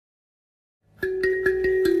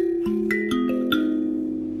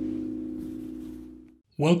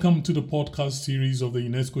Welcome to the podcast series of the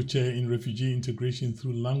UNESCO Chair in Refugee Integration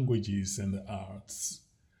through Languages and the Arts.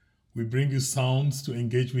 We bring you sounds to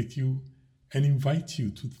engage with you and invite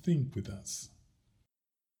you to think with us.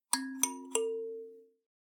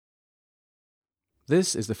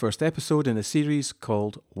 This is the first episode in a series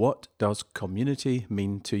called What Does Community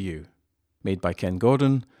Mean to You? Made by Ken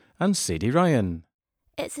Gordon and Sadie Ryan.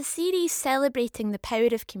 It's a series celebrating the power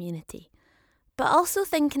of community, but also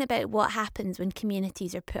thinking about what happens when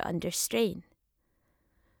communities are put under strain.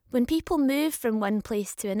 When people move from one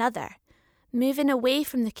place to another, moving away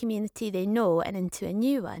from the community they know and into a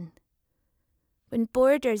new one. When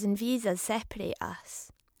borders and visas separate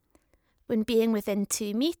us. When being within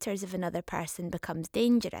 2 metres of another person becomes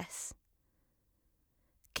dangerous.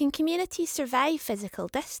 Can communities survive physical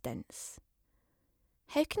distance?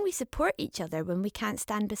 How can we support each other when we can't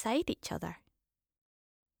stand beside each other?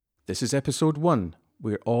 This is episode 1.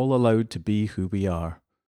 We're all allowed to be who we are.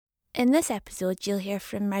 In this episode, you'll hear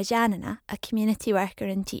from Marjanina, a community worker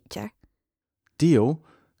and teacher. Dio,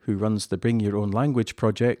 who runs the Bring Your Own Language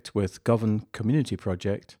project with Govan Community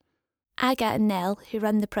Project. Aga and Nell, who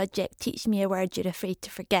run the project Teach Me a Word You're Afraid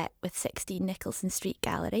to Forget with 16 Nicholson Street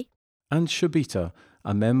Gallery. And Shobita,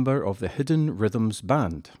 a member of the Hidden Rhythms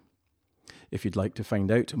Band. If you'd like to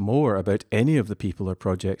find out more about any of the people or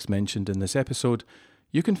projects mentioned in this episode,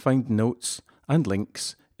 you can find notes and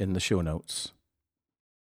links in the show notes.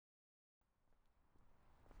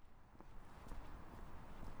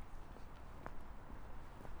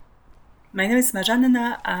 My name is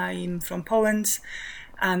Marjanina. I'm from Poland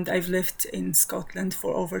and I've lived in Scotland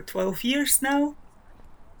for over 12 years now.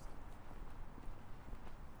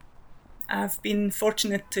 I've been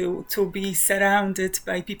fortunate to be surrounded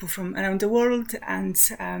by people from around the world, and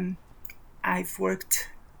I've worked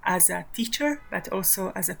as a teacher but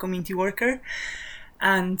also as a community worker,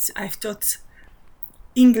 and I've taught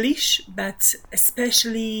English, but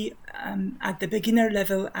especially at the beginner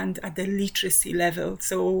level and at the literacy level,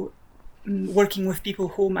 so working with people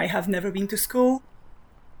whom I have never been to school.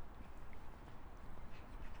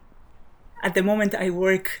 At the moment I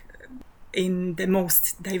work in the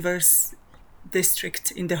most diverse district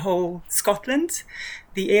in the whole Scotland.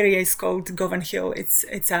 The area is called Govan Hill.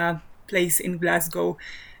 It's a place in Glasgow,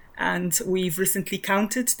 and we've recently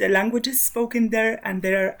counted the languages spoken there, and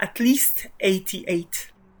there are at least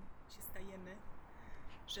 88.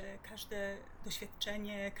 Że każde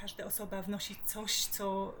doświadczenie, każda osoba wnosi coś,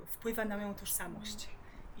 co wpływa na moją tożsamość.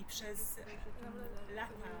 I przez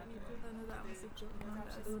lata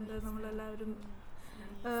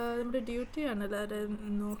നമ്മുടെ ഡ്യൂട്ടിയാണ് എല്ലാവരും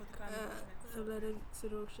എല്ലാവരും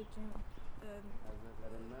സുരക്ഷിതം.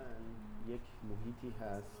 یک محیطی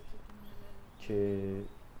هست که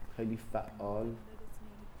خیلی فعال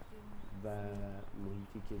و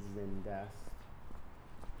محیطی که زنده است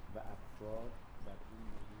و افراد در این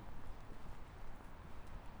محیط.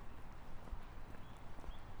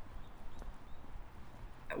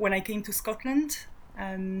 When I came to Scotland,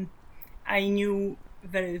 I knew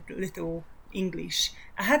very little English.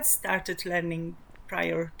 I had started learning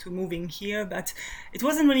prior to moving here, but it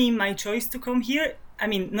wasn't really my choice to come here. I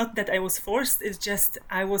mean, not that I was forced, it's just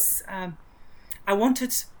I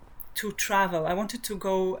wanted to travel. I wanted to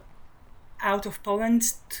go out of Poland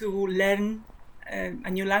to learn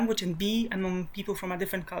a new language and be among people from a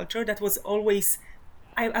different culture. That was always,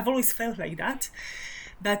 I've always felt like that.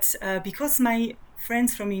 But because my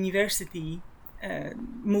friends from university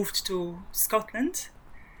moved to Scotland,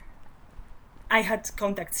 I had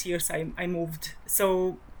contacts here, so I moved.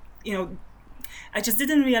 So, I just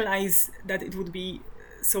didn't realize that it would be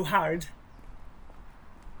so hard.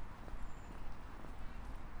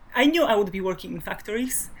 I knew I would be working in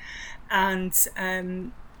factories, and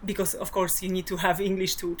because of course you need to have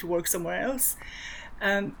English to work somewhere else.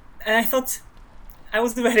 And I thought, I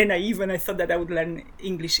was very naive when I thought that I would learn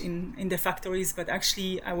English in the factories, but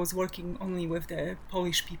actually I was working only with the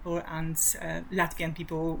Polish people and Latvian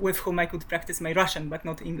people with whom I could practice my Russian, but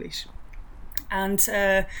not English. And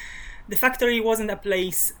the factory wasn't a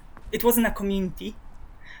place, it wasn't a community,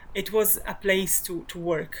 it was a place to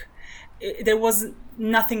work. There was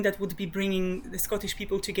nothing that would be bringing the Scottish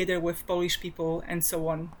people together with Polish people and so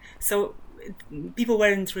on. So people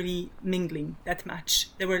weren't really mingling that much.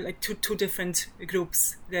 There were like two different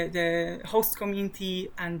groups, the host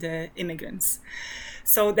community and the immigrants.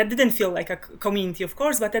 So that didn't feel like a community, of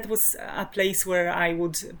course, but that was a place where I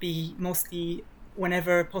would be mostly,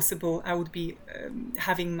 whenever possible, I would be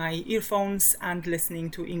having my earphones and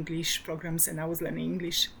listening to English programs, and I was learning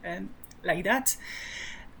English like that.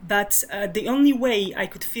 But the only way I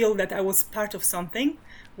could feel that I was part of something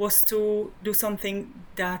was to do something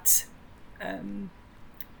that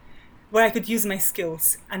where I could use my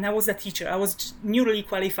skills. And I was a teacher. I was newly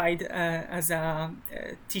qualified as a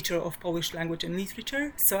teacher of Polish language and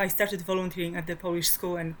literature. So I started volunteering at the Polish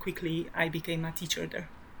school, and quickly I became a teacher there.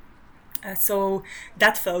 So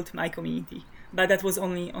that felt my community, but that was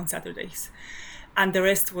only on Saturdays. And the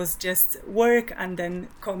rest was just work and then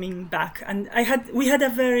coming back. And we had a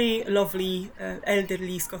very lovely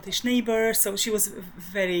elderly Scottish neighbor, so she was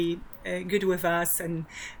very good with us, and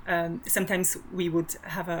sometimes we would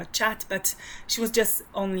have a chat, but she was just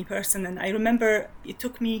only person. And I remember it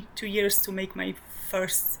took me 2 years to make my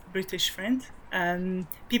first British friend.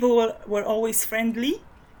 People were always friendly,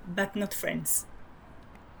 but not friends.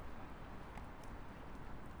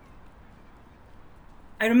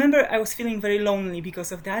 I remember I was feeling very lonely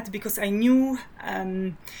because of that, because I knew,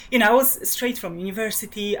 I was straight from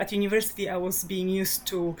university. At university, I was being used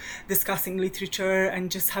to discussing literature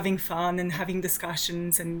and just having fun and having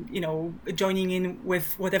discussions and, joining in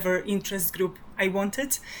with whatever interest group I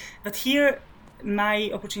wanted. But here,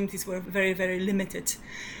 my opportunities were very, very limited.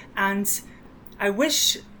 And I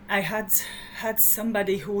wish I had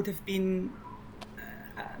somebody who would have been...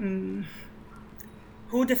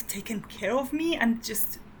 who would have taken care of me, and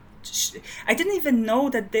just I didn't even know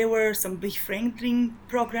that there were some befriending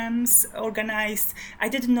programs organized. I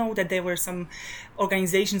didn't know that there were some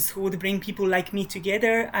organizations who would bring people like me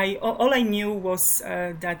together. All I knew was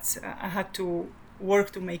that I had to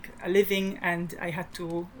work to make a living, and I had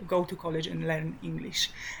to go to college and learn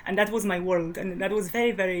English. And that was my world, and that was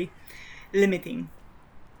very, very limiting.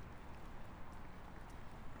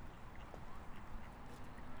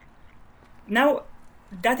 Now,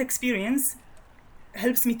 that experience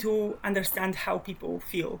helps me to understand how people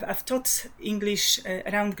feel. I've taught English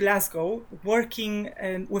around Glasgow, working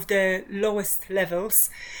with the lowest levels.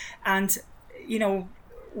 And,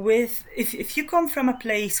 if you come from a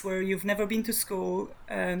place where you've never been to school,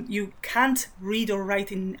 you can't read or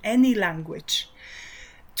write in any language,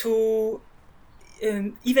 to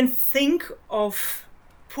even think of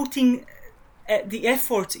putting the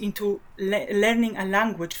effort into learning a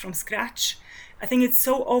language from scratch, I think it's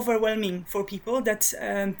so overwhelming for people that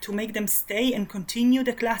to make them stay and continue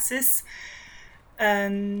the classes,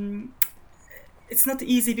 it's not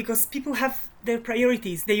easy, because people have their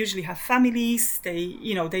priorities. They usually have families.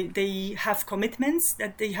 They have commitments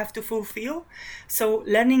that they have to fulfill. So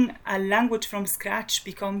learning a language from scratch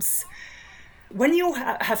becomes, when you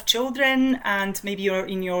have children and maybe you're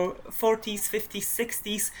in your 40s, 50s,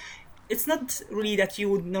 60s, it's not really that you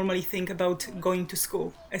would normally think about going to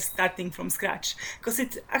school as starting from scratch, because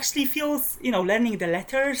it actually feels, learning the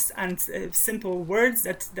letters and simple words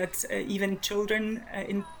that even children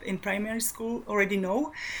in primary school already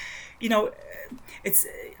know. It's,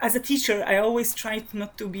 as a teacher, I always try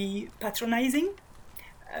not to be patronizing,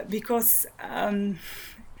 because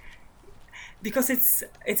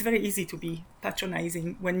it's very easy to be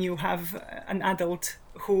patronizing when you have an adult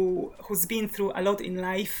who's been through a lot in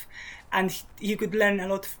life, and you could learn a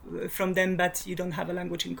lot from them, but you don't have a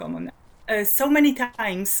language in common. So many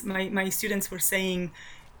times my students were saying,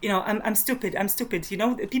 I'm stupid.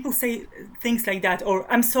 People say things like that, or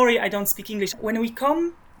I'm sorry, I don't speak English. When we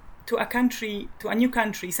come to a new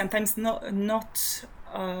country, sometimes not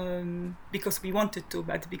because we wanted to,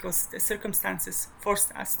 but because the circumstances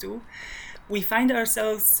forced us to, we find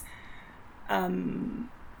ourselves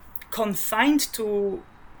confined to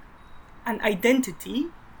an identity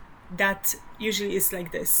that usually is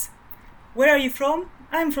like this. Where are you from?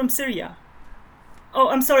 I'm from Syria. Oh,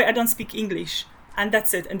 I'm sorry, I don't speak English. And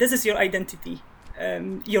that's it. And this is your identity.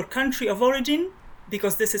 Your country of origin,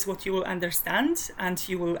 because this is what you will understand and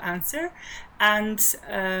you will answer. And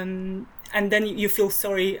then you feel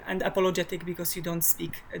sorry and apologetic because you don't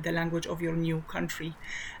speak the language of your new country.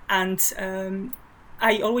 And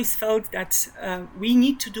I always felt that we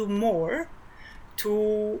need to do more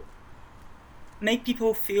to make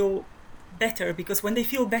people feel better, because when they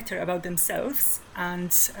feel better about themselves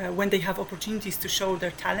and when they have opportunities to show their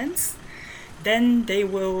talents, then they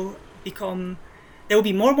will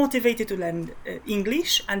be more motivated to learn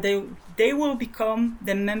English, and they will become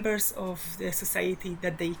the members of the society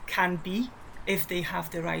that they can be if they have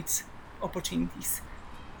the right opportunities.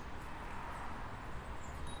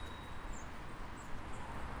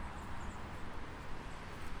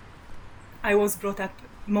 I was brought up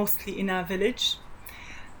mostly in a village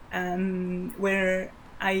where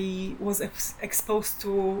I was exposed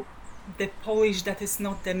to the Polish that is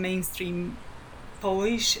not the mainstream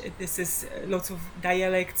Polish. This is lots of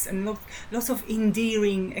dialects and lots of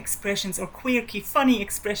endearing expressions or quirky, funny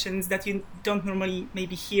expressions that you don't normally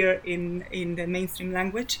maybe hear in the mainstream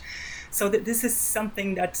language. So this is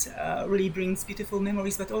something that really brings beautiful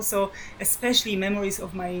memories, but also especially memories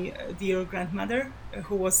of my dear grandmother,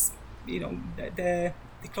 who was, the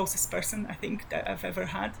closest person I think that I've ever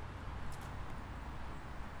had.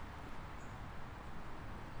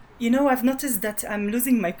 I've noticed that I'm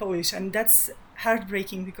losing my Polish, and that's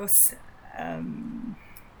heartbreaking because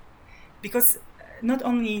not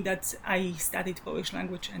only that I studied Polish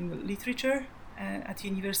language and literature at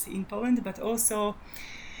university in Poland, but also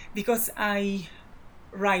because I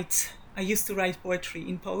used to write poetry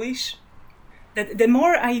in Polish. That the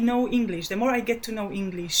more I know English, the more I get to know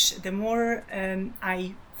English, the more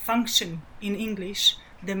I function in English,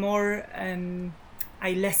 the more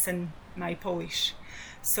I lessen my Polish.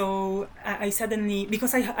 So I suddenly,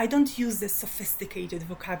 because I don't use the sophisticated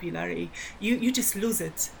vocabulary, you just lose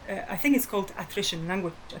it. I think it's called attrition,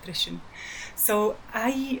 language attrition. So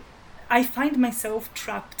I find myself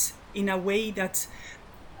trapped in a way that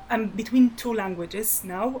I'm between two languages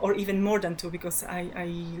now, or even more than two, because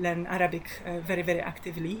I learn Arabic very, very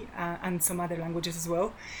actively, and some other languages as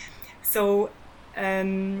well. So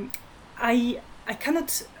I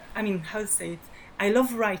cannot, how to say it? I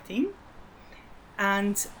love writing,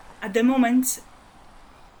 and at the moment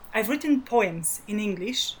I've written poems in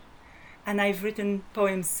English and I've written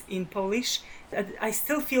poems in Polish. I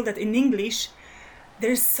still feel that in English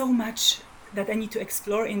there's so much that I need to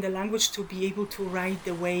explore in the language to be able to write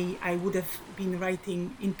the way I would have been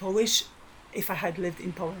writing in Polish if I had lived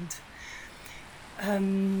in Poland.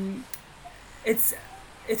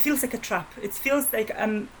 It feels like a trap. It feels like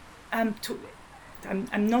I'm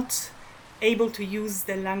not able to use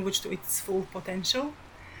the language to its full potential,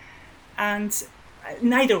 and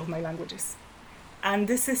neither of my languages. And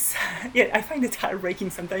this is, I find it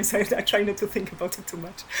heartbreaking sometimes. So I try not to think about it too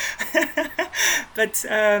much. But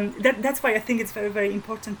that's why I think it's very, very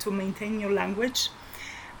important to maintain your language.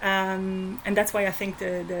 And that's why I think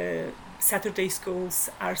the Saturday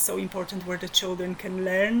schools are so important, where the children can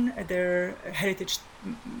learn their heritage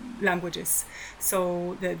languages.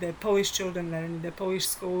 So the Polish children learn in the Polish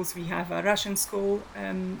schools. We have a Russian school,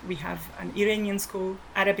 we have an Iranian school,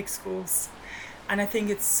 Arabic schools. And I think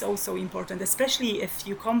it's so, so important, especially if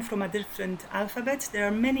you come from a different alphabet. There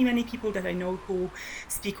are many, many people that I know who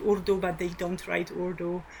speak Urdu, but they don't write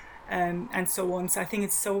Urdu, and so on. So I think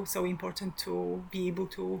it's so, so important to be able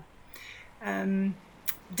to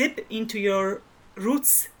dip into your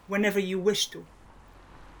roots whenever you wish to.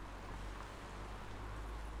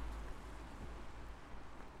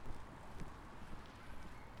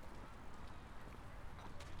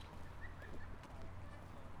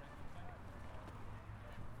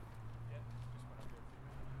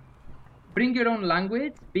 Bring Your Own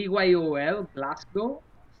Language, BYOL, Glasgow,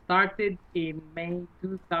 started in May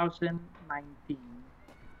 2019.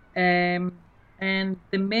 And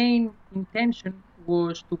the main intention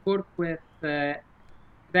was to work with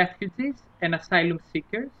refugees and asylum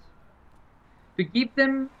seekers, to give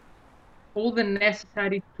them all the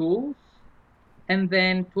necessary tools, and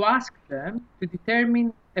then to ask them to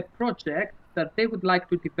determine a project that they would like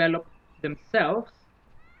to develop themselves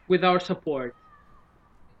with our support.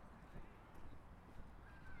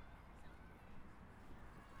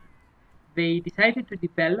 They decided to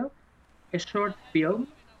develop a short film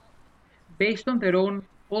based on their own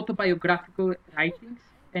autobiographical writings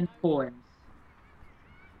and poems.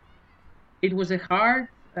 It was a hard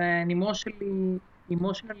and emotionally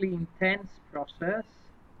intense process.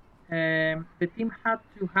 The team had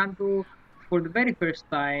to handle, for the very first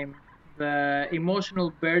time, the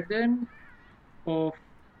emotional burden of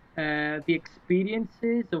the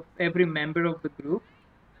experiences of every member of the group.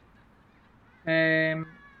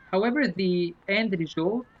 However, the end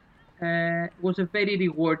result was a very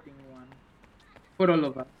rewarding one for all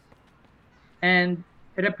of us, and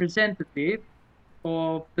representative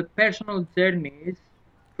of the personal journeys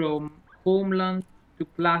from homeland to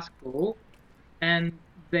Glasgow and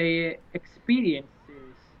the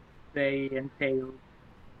experiences they entailed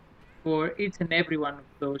for each and every one of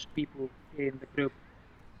those people in the group.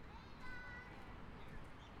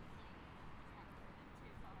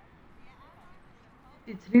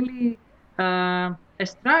 It's really a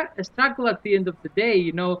struggle at the end of the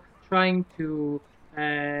day, trying to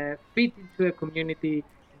fit into a community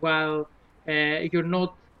while you're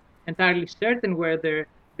not entirely certain whether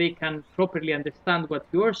they can properly understand what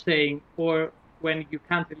you're saying, or when you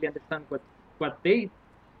can't really understand what they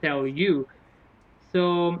tell you.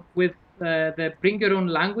 So with the Bring Your Own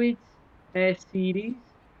Language series,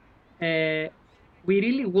 we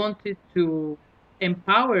really wanted to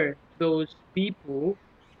empower those people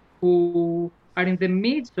who are in the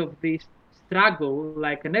midst of this struggle,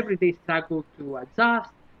 like an everyday struggle to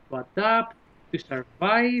adjust, to adapt, to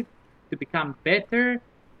survive, to become better,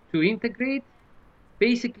 to integrate,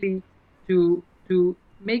 basically to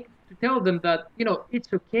tell them that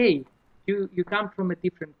it's okay. You come from a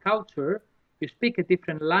different culture, you speak a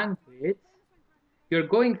different language, you're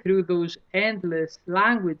going through those endless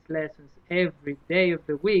language lessons every day of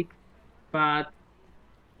the week, but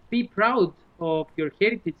be proud of your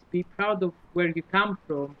heritage, be proud of where you come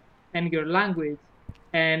from and your language.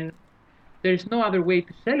 And there's no other way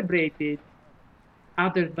to celebrate it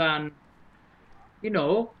other than,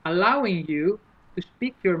 allowing you to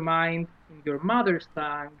speak your mind in your mother's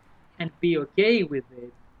tongue and be okay with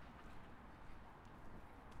it.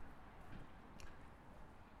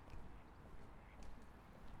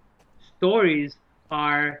 Stories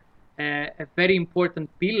are a very important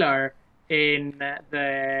pillar in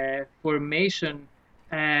the formation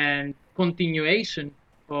and continuation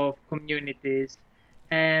of communities.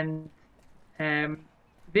 And um,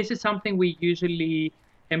 this is something we usually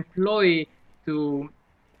employ to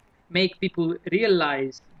make people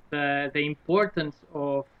realize the importance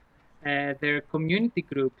of their community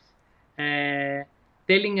groups.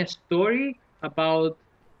 Telling a story about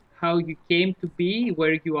how you came to be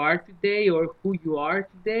where you are today or who you are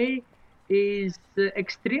today is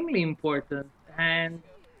extremely important. And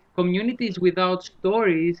communities without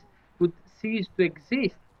stories would cease to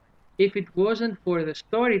exist. If it wasn't for the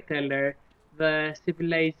storyteller, the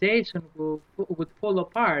civilization would fall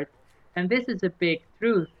apart. And this is a big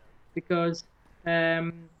truth because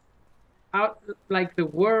um, like the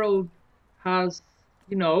world has,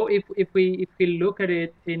 if we look at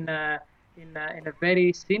it in a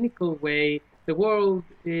very cynical way, the world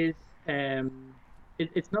is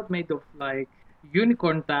it's not made of like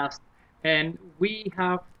unicorn dust, and we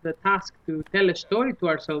have the task to tell a story to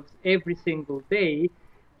ourselves every single day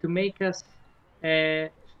to make us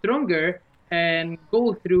stronger and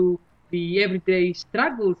go through the everyday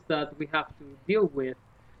struggles that we have to deal with.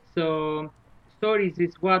 So stories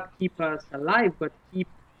is what keep us alive, what keep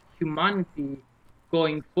humanity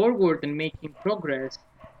going forward and making progress.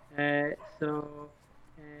 So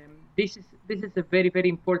this is a very very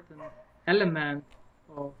important element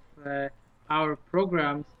of our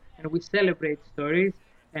programs, and we celebrate stories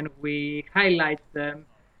and we highlight them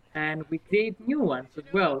and we create new ones as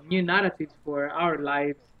well, new narratives for our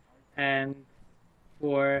lives and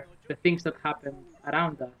for the things that happen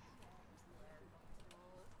around us.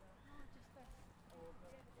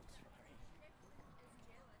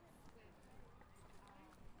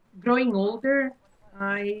 Growing older,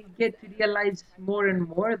 I get to realize more and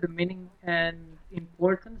more the meaning and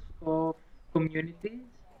importance of communities.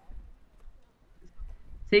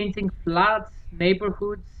 Changing flats,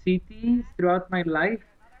 neighborhoods, cities throughout my life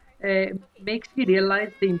uh, makes me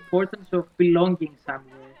realize the importance of belonging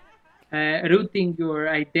somewhere, rooting your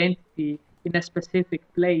identity in a specific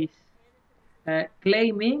place,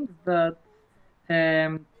 claiming that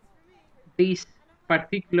um, this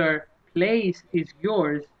particular place is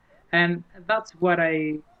yours. And that's what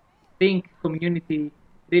I think community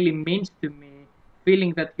really means to me,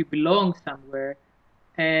 feeling that you belong somewhere.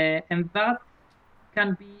 And that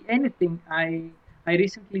can be anything. I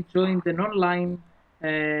recently joined an online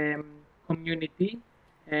um, community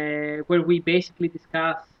where we basically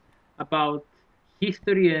discuss about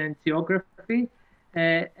history and geography.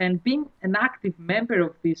 And being an active member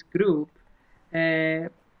of this group uh,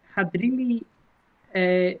 had really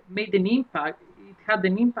made an impact. It had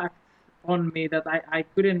an impact on me that I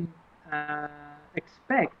couldn't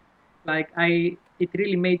expect. It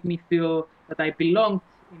really made me feel that I belonged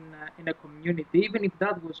in a community, even if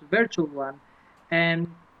that was a virtual one, and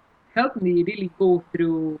helped me really go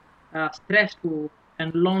through stressful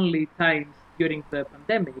and lonely times during the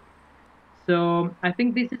pandemic. So I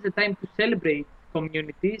think this is a time to celebrate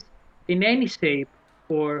communities in any shape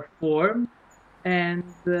or form and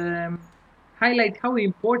highlight how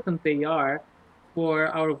important they are for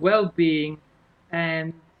our well-being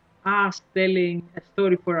and us telling a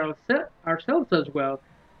story for ourselves as well.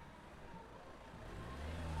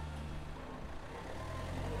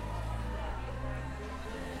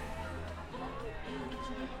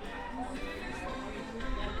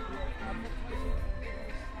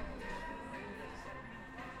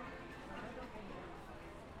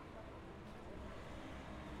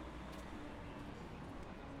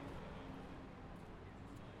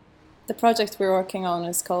 The project we're working on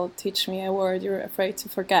is called Teach Me a Word You're Afraid to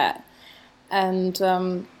Forget. And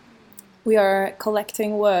we are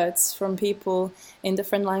collecting words from people in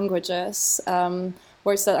different languages,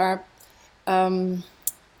 words that are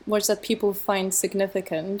words that people find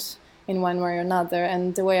significant in one way or another.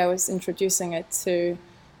 And the way I was introducing it to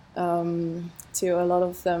a lot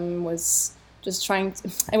of them was just trying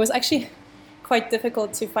to. It was actually quite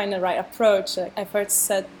difficult to find the right approach. I first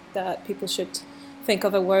said that people should think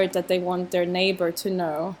of a word that they want their neighbor to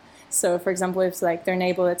know. So, for example, if like their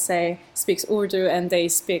neighbor, let's say, speaks Urdu and they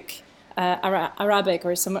speak Arabic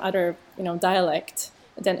or some other, dialect,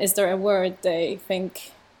 then is there a word they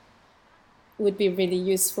think would be really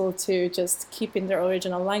useful to just keep in their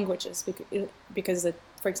original languages because it,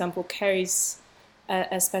 for example, carries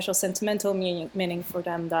a special sentimental meaning for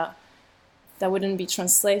them that wouldn't be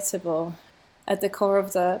translatable. At the core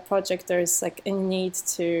of the project, there's like a need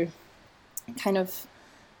to kind of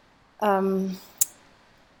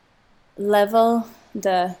level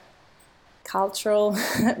the cultural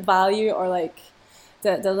value or like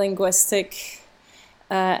the linguistic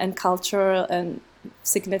and cultural and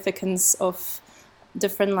significance of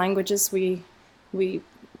different languages we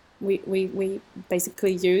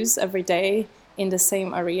basically use every day in the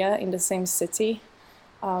same area, in the same city,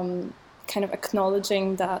 kind of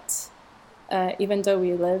acknowledging that even though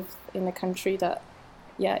we live in a country that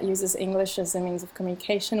uses English as a means of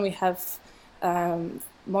communication, we have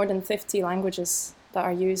more than 50 languages that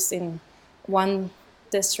are used in one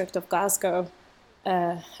district of Glasgow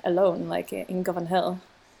alone, like in Govan Hill.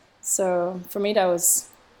 So for me, that was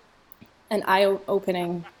an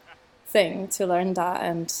eye-opening thing to learn that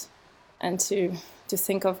and to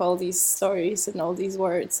think of all these stories and all these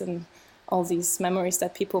words and all these memories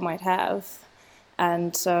that people might have,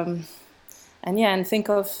 and think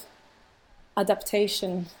of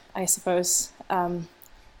adaptation, I suppose,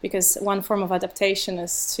 because one form of adaptation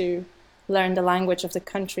is to learn the language of the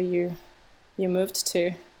country you moved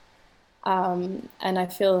to. And I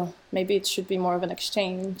feel maybe it should be more of an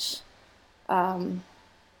exchange and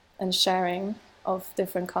sharing of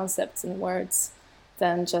different concepts and words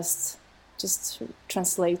than just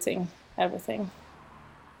translating everything.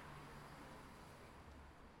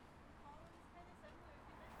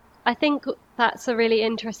 I think that's a really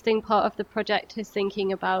interesting part of the project, is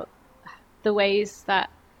thinking about the ways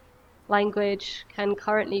that language can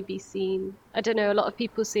currently be seen. I don't know, a lot of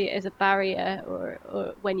people see it as a barrier, or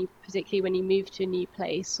particularly when you move to a new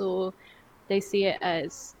place, or they see it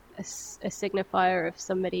as a signifier of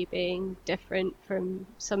somebody being different from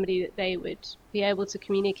somebody that they would be able to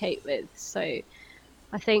communicate with. So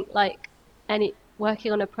I think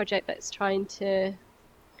working on a project that's trying to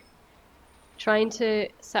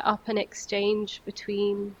set up an exchange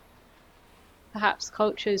between perhaps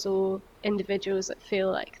cultures or individuals that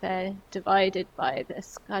feel like they're divided by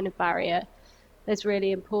this kind of barrier is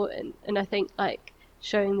really important. And I think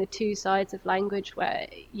showing the two sides of language, where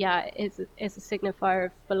it is a signifier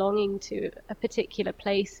of belonging to a particular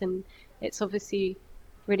place, and it's obviously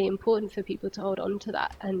really important for people to hold on to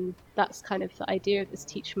that. And that's kind of the idea of this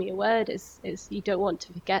Teach Me a Word, is you don't want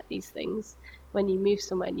to forget these things when you move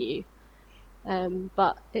somewhere new.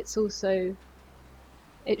 But it's also,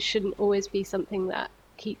 it shouldn't always be something that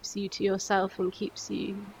keeps you to yourself and keeps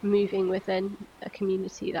you moving within a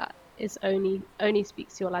community that is only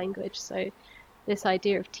speaks your language. So this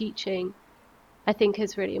idea of teaching, I think,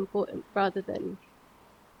 is really important, rather than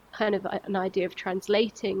kind of an idea of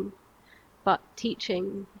translating. But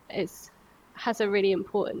teaching has a really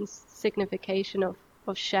important signification of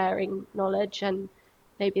sharing knowledge, and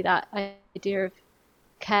maybe that idea of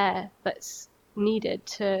care that's needed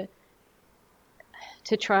to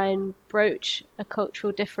try and broach a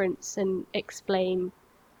cultural difference and explain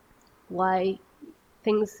why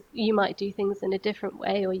you might do things in a different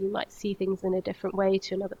way, or you might see things in a different way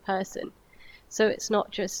to another person. So it's not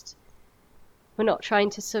just, we're not trying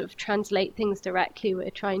to sort of translate things directly, we're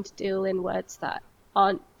trying to deal in words that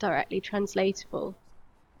aren't directly translatable.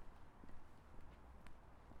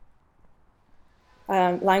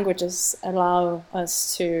 Languages allow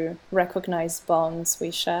us to recognize bonds we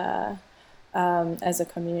share as a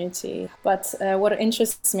community. But what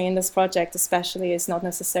interests me in this project especially is not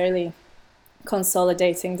necessarily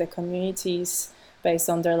consolidating the communities based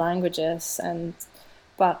on their languages,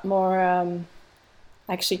 but more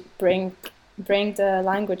actually bring the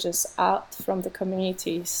languages out from the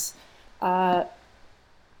communities and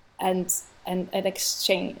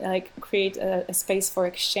exchange, create a space for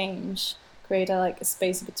exchange, create a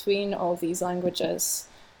space between all these languages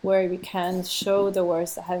where we can show the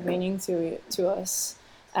words that have meaning to us,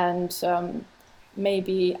 and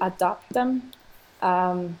maybe adapt them.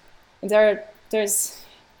 There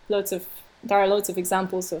are loads of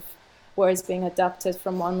examples of words being adapted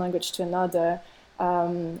from one language to another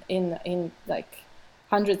in like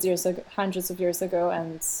hundreds of years ago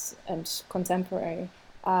and contemporary.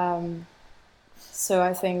 So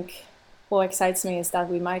I think what excites me is that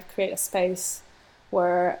we might create a space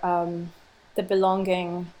where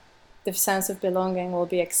the sense of belonging will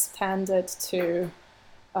be expanded to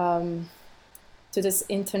this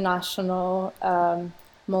international,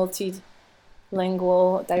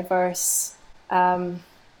 multilingual, diverse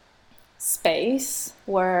space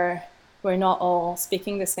where we're not all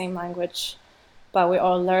speaking the same language, but we're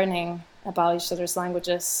all learning about each other's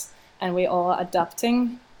languages and we're all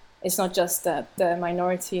adapting. It's not just that the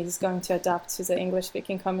minority is going to adapt to the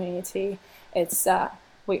English-speaking community, it's that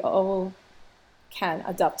we all can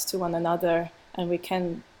adapt to one another and we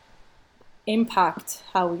can impact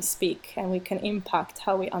how we speak and we can impact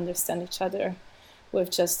how we understand each other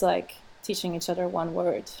with just like teaching each other one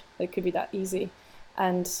word. It could be that easy.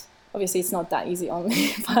 And obviously it's not that easy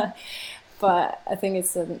only, but I think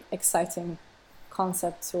it's an exciting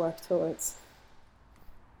concept to work towards.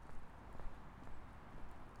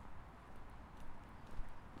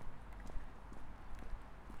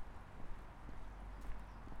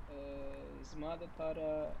 زما د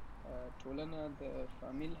پاره ټولنه د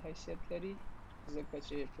فامیل حیثیت لري ځکه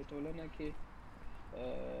چې په ټولنه کې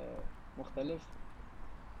مختلف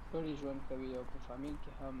غړي ژوند کوي او په فامیل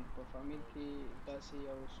کې هم په فامیل کې داسې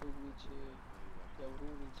یو څوک وي چې یو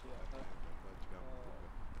ورور وي چې هغه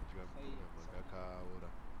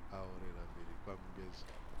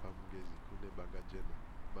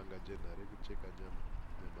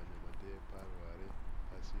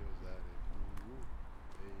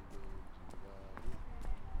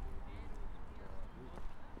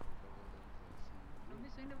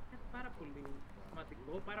Είναι πάρα πολύ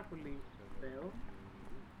σημαντικό, πάρα πολύ ωραίο.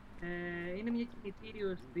 Είναι μια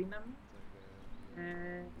κινητήριος δύναμη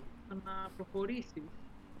στο να προχωρήσεις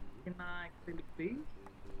και να εξελιχθείς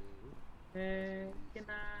και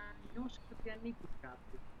να νιώσεις ότι ανήκεις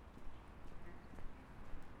κάπου.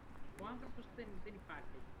 Ο άνθρωπος δεν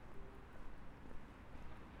υπάρχει.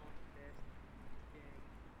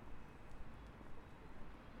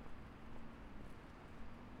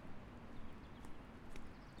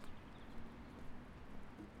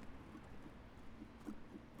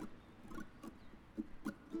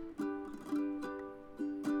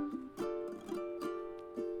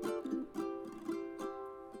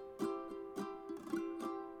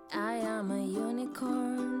 I am a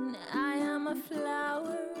unicorn, I am a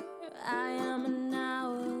flower, I am an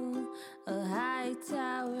owl, a high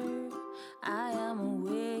tower, I am a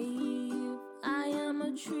wave, I am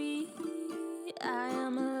a tree, I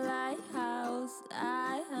am a lighthouse,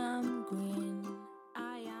 I am green.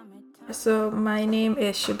 So my name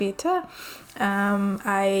is Shobita.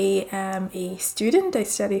 I am a student. I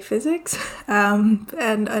study physics,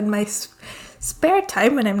 and on my spare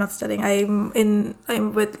time when I'm not studying, I'm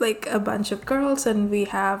with like a bunch of girls, and we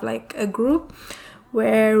have like a group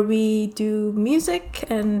where we do music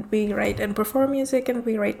and we write and perform music and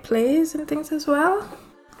we write plays and things as well.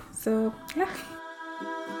 So yeah.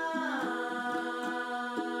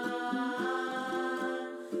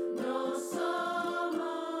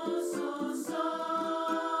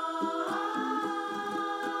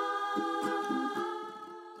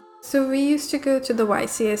 So we used to go to the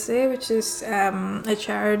YCSA, which is a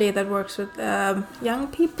charity that works with young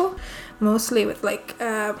people, mostly with like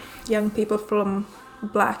young people from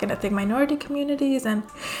Black and ethnic minority communities, and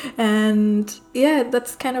yeah,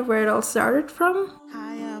 that's kind of where it all started from.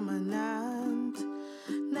 I am an ant,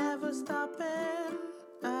 never stopping.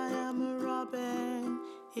 I am a robin,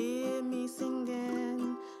 hear me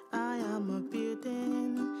singing. I am a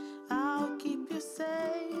building, I'll keep you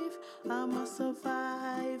safe. I'm a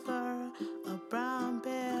survivor, a brown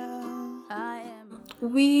bear. I am.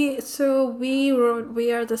 We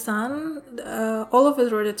Are the Sun. All of us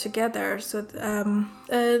wrote it together. So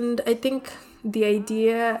and I think the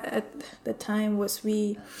idea at the time was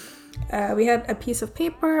we had a piece of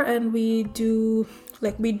paper and we drew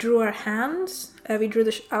our hands. We drew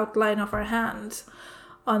the outline of our hands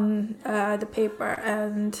on the paper,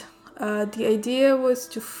 and the idea was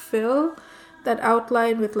to fill that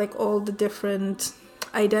outline with like all the different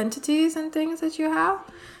identities and things that you have.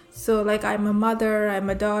 So like I'm a mother,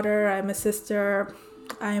 I'm a daughter, I'm a sister,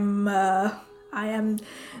 I am,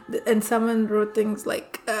 and someone wrote things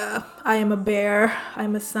like I am a bear,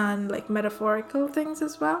 I'm a son, like metaphorical things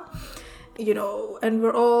as well, you know, and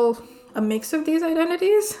we're all a mix of these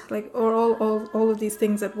identities, like or all of these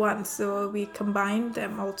things at once. So we combined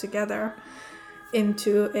them all together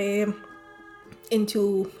into a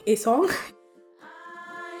song.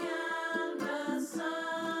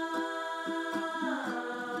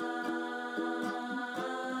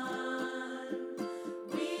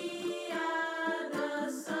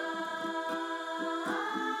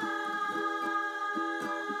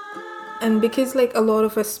 and because like a lot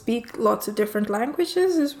of us speak lots of different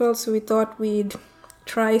languages as well, so we thought we'd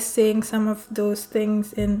try saying some of those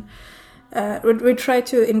things in we try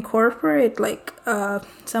to incorporate like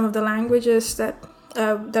some of the languages that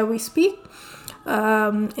we speak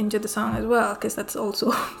into the song as well, because that's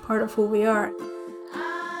also part of who we are.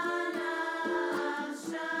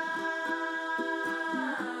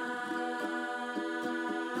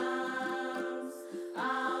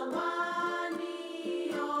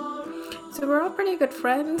 So we're all pretty good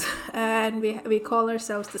friends, and we call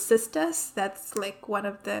ourselves the Sisters. That's like one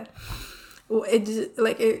of the,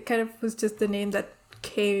 it kind of was just the name that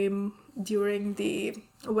came during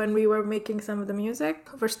when we were making some of the music.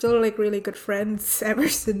 We're still like really good friends ever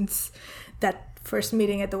since that first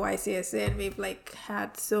meeting at the YCSA, and we've like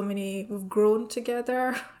we've grown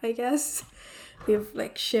together, I guess. We've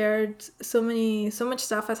like shared so much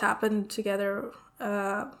stuff has happened together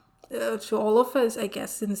to all of us, I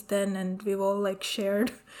guess, since then, and we've all like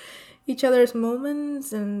shared each other's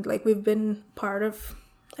moments, and like we've been part of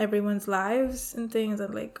everyone's lives and things,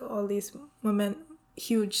 and like all these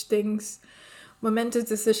huge things, momentous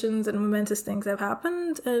decisions and momentous things have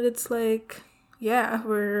happened, and it's like, yeah,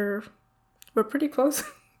 we're pretty close.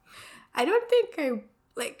 I don't think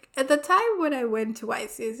at the time when I went to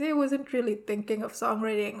YCSA, I wasn't really thinking of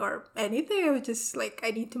songwriting or anything. I was just like,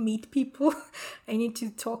 I need to meet people. I need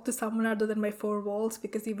to talk to someone other than my four walls,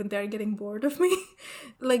 because even they're getting bored of me.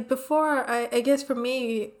 Like before, I guess for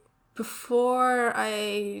me, before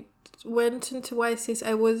I went into YCSA,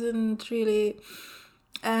 I wasn't really,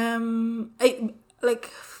 for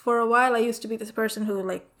a while I used to be this person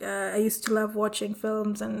who I used to love watching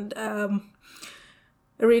films and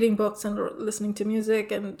reading books and listening to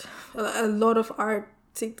music and a lot of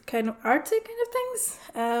artsy kind of things.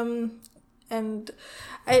 And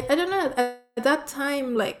I don't know, at that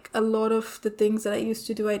time, like a lot of the things that I used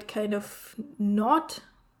to do, I'd kind of not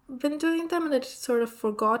been doing them, and I'd sort of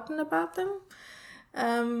forgotten about them.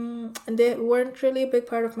 And they weren't really a big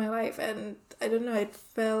part of my life, and I don't know, it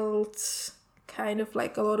felt kind of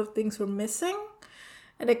like a lot of things were missing.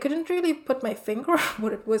 And I couldn't really put my finger on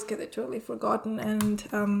what it was, because I'd totally forgotten. And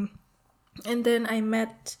then I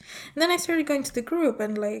started going to the group,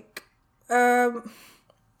 and like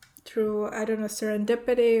through, I don't know,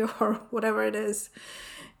 serendipity or whatever it is,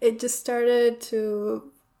 it just started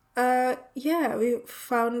to we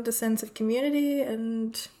found a sense of community,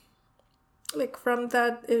 and like from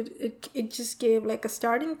that it just gave like a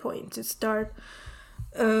starting point to start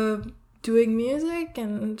doing music,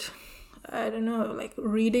 and I don't know, like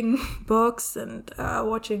reading books and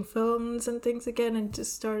watching films and things again, and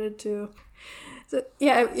just started to, so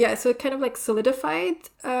it kind of like solidified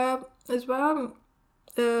as well.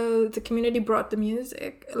 The community brought the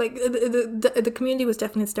music, like the community was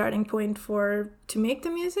definitely a starting point to make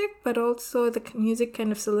the music, but also the music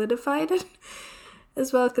kind of solidified it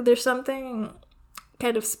as well, because there's something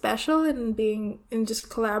kind of special in just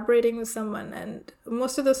collaborating with someone. And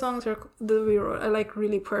most of the songs that we wrote are like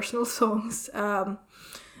really personal songs.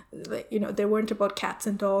 They weren't about cats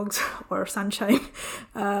and dogs or sunshine.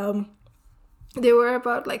 They were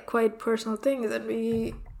about like quite personal things, and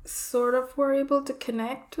we sort of were able to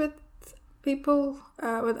connect with people,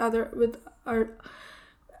 with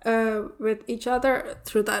each other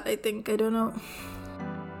through that, I think. I don't know.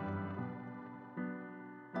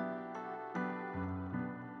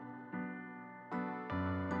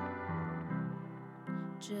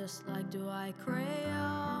 Just like Dwight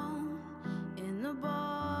Crayon in the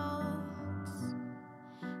box,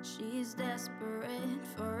 she's desperate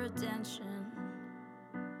for attention,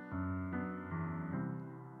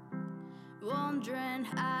 wondering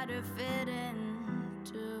how to fit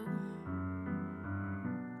into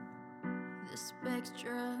the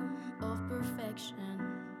spectrum of perfection.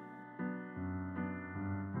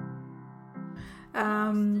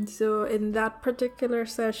 So in that particular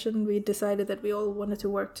session, we decided that we all wanted to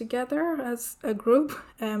work together as a group,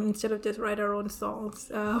 instead of just write our own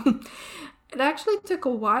songs. It actually took a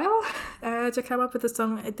while to come up with a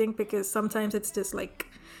song, I think, because sometimes it's just like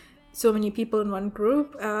so many people in one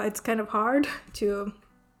group. It's kind of hard to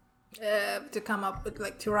come up with,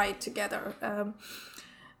 like, to write together.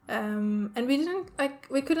 And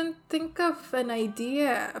we couldn't think of an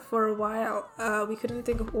idea for a while. We couldn't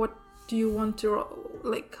think of what do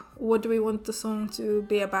we want the song to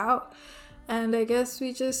be about. And I guess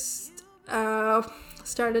we just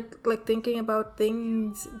started like thinking about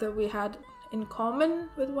things that we had in common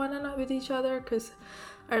with each other, because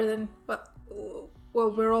other than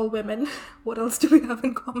well, we're all women. What else do we have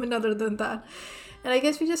in common other than that? And I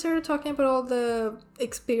guess we just started talking about all the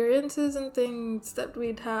experiences and things that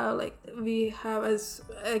we have as,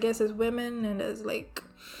 I guess, as women and as like,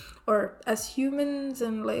 or as humans,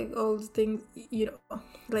 and like all the things,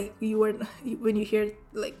 like when you hear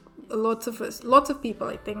like lots of people,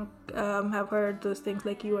 I think, have heard those things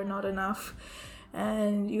like you are not enough,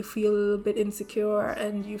 and you feel a little bit insecure,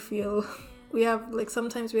 and you feel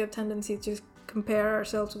sometimes we have tendency to compare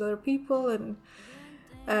ourselves with other people and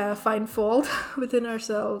find fault within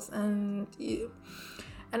ourselves, and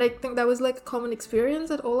I think that was like a common experience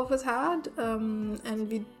that all of us had, and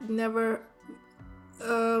we never,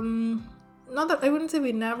 not that I wouldn't say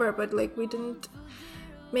we never, but like we didn't,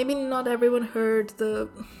 maybe not everyone heard the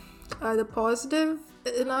positive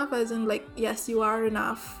enough, as in like, yes, you are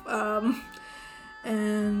enough,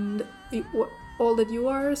 and all that you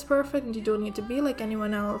are is perfect, and you don't need to be like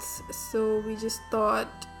anyone else. So we just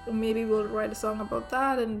thought maybe we'll write a song about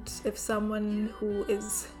that, and if someone who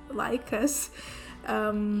is like us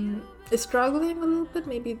is struggling a little bit,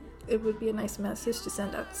 maybe it would be a nice message to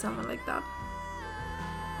send out to someone like that.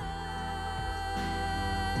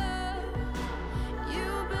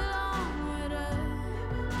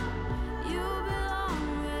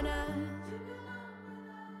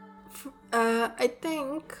 I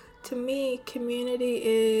think, to me, community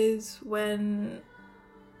is when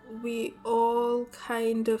we all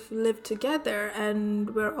kind of live together,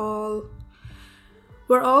 and we're all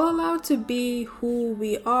allowed to be who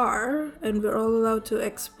we are, and we're all allowed to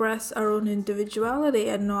express our own individuality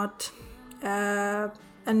and not have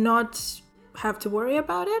to worry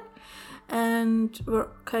about it, and we're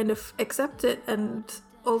kind of accepted, and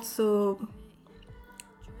also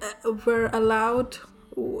we're allowed,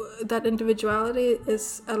 that individuality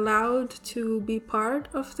is allowed to be part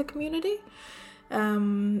of the community,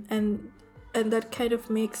 and that kind of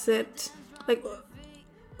makes it like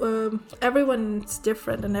everyone's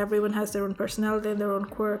different, and everyone has their own personality and their own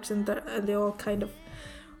quirks, and they all kind of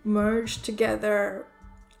merge together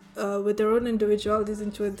with their own individualities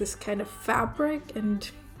into this kind of fabric,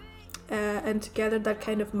 and together that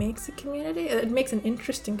kind of makes a community. It makes an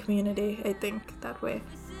interesting community, I think, that way.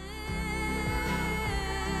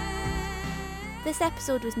 This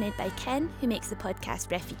episode was made by Ken, who makes the podcast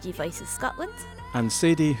Refugee Voices Scotland, and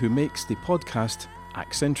Sadie, who makes the podcast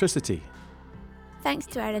Accentricity. Thanks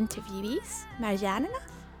to our interviewees, Marjana,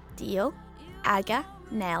 Dio, Aga,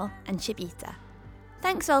 Nell and Shibita.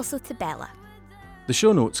 Thanks also to Bella. The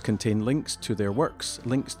show notes contain links to their works,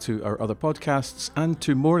 links to our other podcasts, and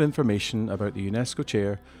to more information about the UNESCO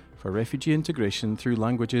Chair for Refugee Integration through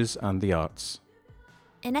Languages and the Arts.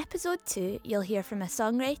 In episode 2, you'll hear from a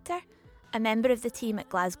songwriter, a member of the team at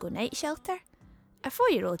Glasgow Night Shelter, a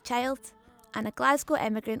 4-year-old child, and a Glasgow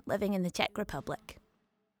immigrant living in the Czech Republic.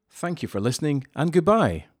 Thank you for listening, and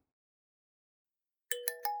goodbye.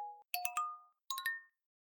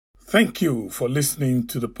 Thank you for listening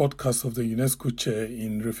to the podcast of the UNESCO Chair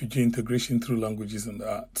in Refugee Integration through Languages and the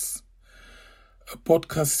Arts, a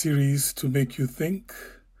podcast series to make you think.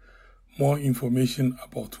 More information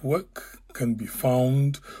about work can be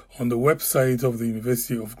found on the website of the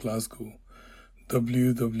University of Glasgow,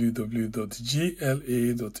 www.gla.ac.uk.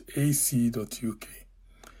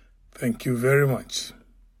 Thank you very much.